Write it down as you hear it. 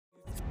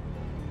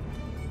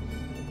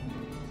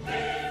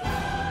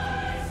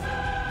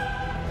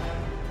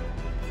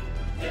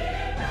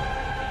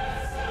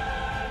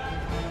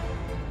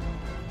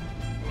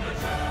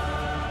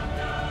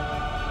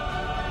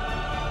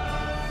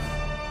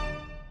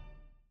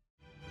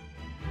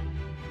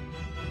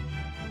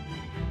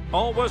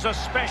Always a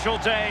special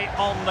day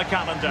on the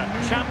calendar.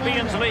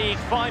 Champions League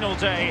final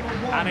day,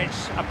 and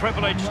it's a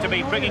privilege to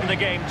be bringing the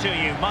game to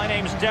you. My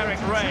name's Derek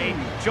Ray,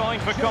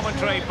 joined for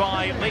commentary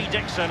by Lee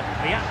Dixon.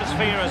 The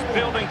atmosphere is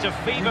building to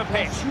fever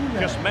pitch,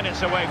 just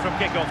minutes away from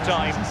kick-off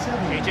time.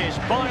 It is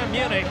Bayern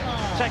Munich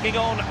taking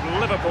on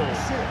Liverpool.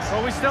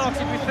 Well, we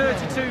started with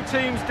 32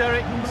 teams,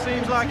 Derek.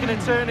 Seems like an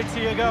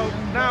eternity ago.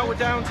 Now we're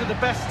down to the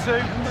best two.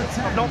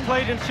 I've not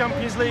played in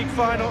Champions League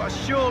final. I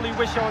surely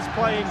wish I was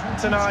playing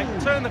tonight.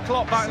 Turn the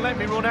clock back and let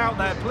me run out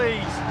there,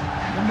 please.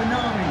 Number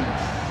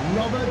 9,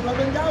 Robert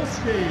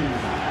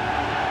Lewandowski.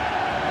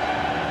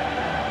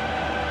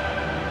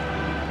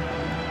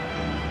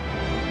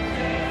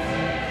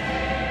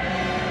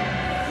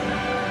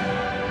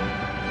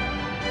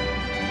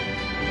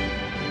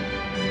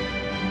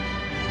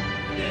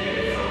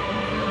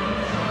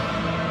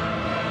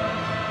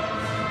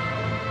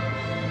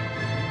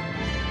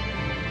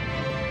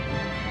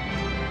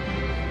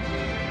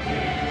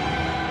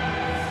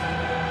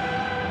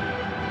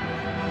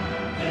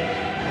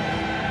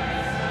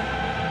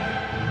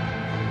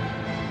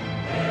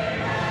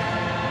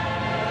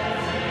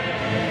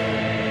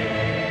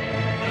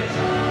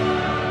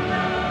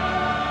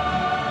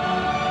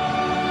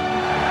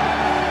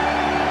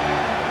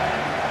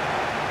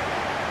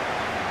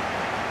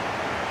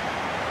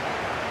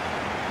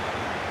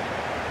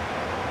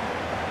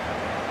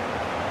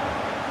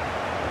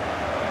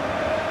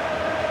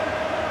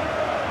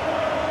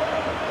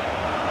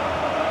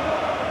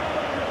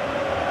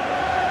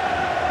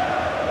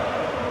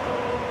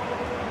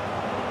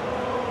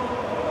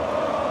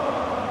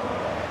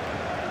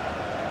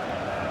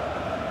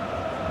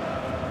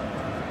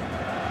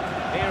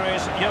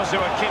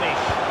 Joshua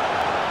Kimmich.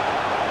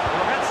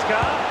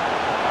 Goretzka.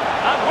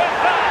 And with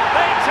that,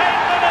 they take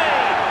the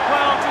lead.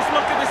 Well, just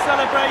look at the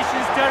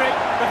celebrations, Derek.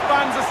 The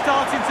fans are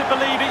starting to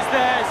believe it's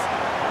theirs.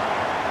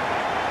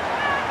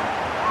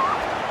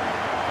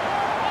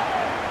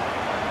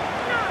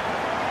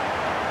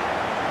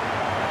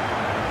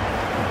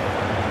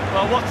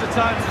 Well, what a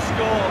time to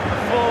score. The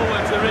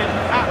forwards are in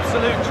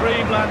absolute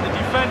dreamland. The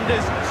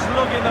defenders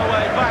slugging their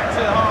way back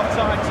to the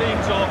half-time team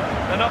talk.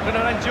 They're not going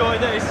to enjoy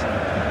this.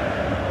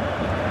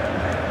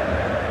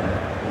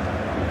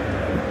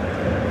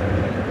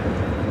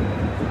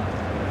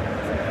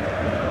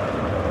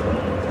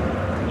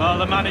 Well,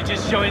 the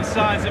manager's showing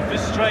signs of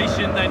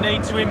frustration. They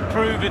need to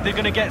improve if they're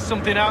going to get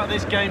something out of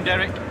this game,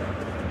 Derek.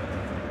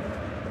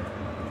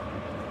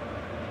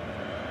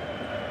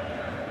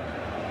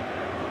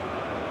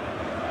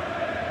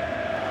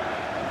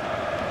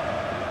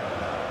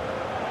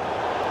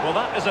 Well,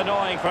 that is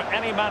annoying for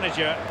any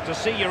manager to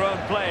see your own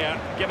player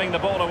giving the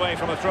ball away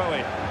from a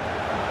throw-in.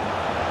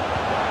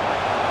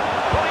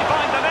 Will he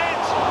find the net?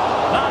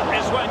 That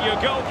is when your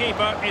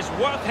goalkeeper is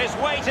worth his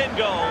weight in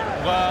gold.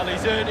 Well,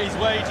 he's earned his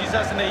wages,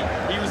 hasn't he?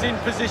 He was in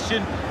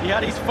position, he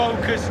had his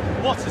focus.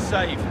 What a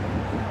save.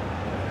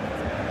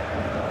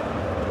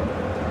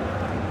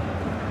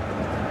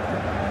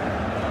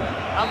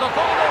 And the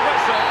final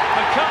whistle,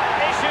 the cup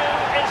issue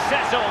is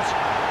settled.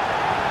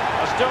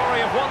 A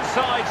story of one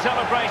side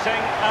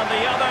celebrating and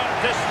the other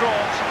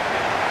distraught.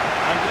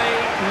 And the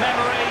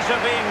memories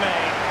are being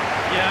made.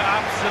 Yeah,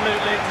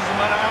 absolutely. It doesn't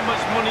matter how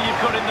much money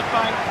you've got in the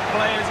bank.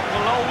 Players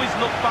will always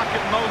look back at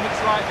moments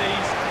like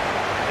these.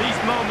 These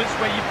moments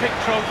where you pick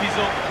trophies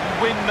up,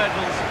 you win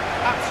medals.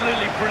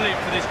 Absolutely brilliant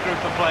for this group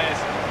of players.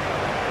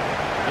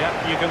 Yep,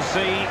 you can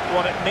see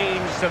what it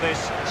means to this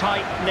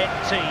tight-knit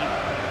team.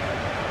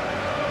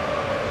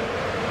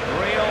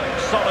 Real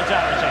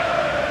solidarity.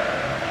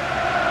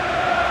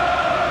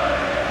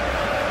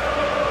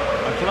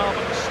 A club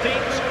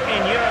steeped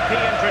in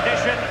European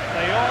tradition.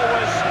 They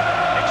always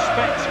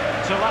expect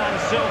to land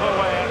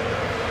silverware.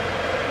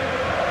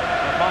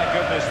 But my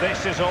goodness,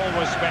 this is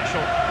always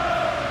special.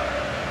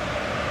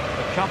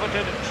 The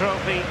coveted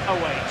trophy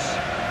awaits.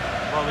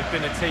 Well, they've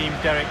been a team,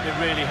 Derek, they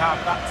really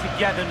have. That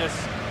togetherness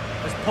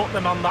has put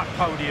them on that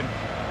podium.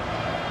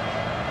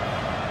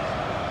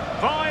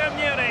 Bayern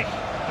Munich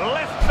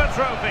lift the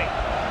trophy.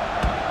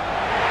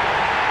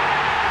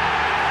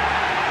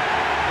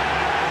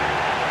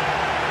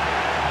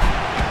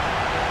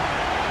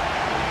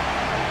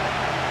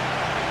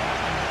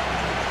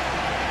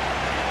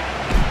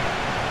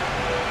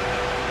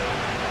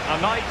 A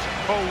night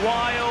for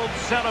wild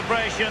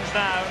celebrations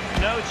now.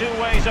 No two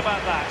ways about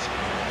that.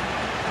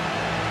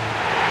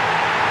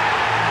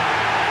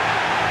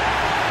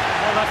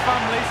 Well, their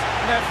families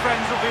and their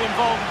friends will be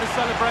involved with the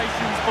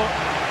celebrations, but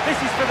this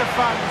is for the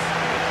fans.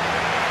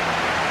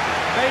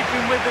 They've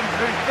been with them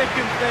through thick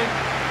and thin.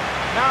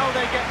 Now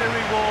they get their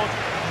reward.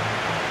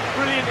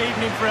 Brilliant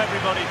evening for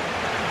everybody.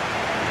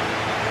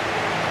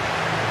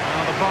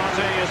 Well, the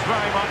party is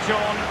very much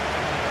on.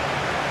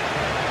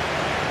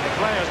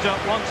 Players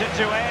don't want it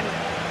to end.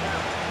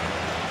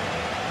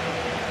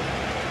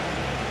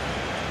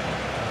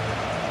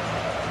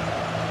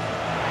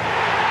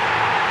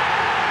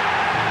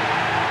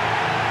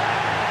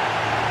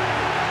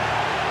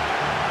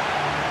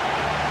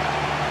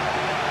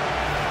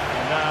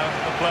 And now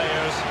the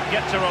players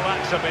get to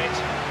relax a bit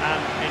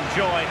and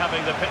enjoy having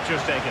the pictures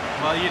taken.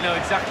 Well, you know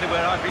exactly where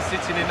I'd be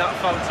sitting in that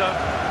photo,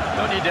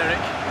 don't you, Derek?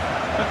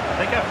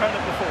 I think I've heard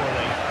it before,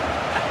 Lee.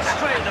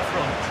 Straight in the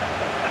front.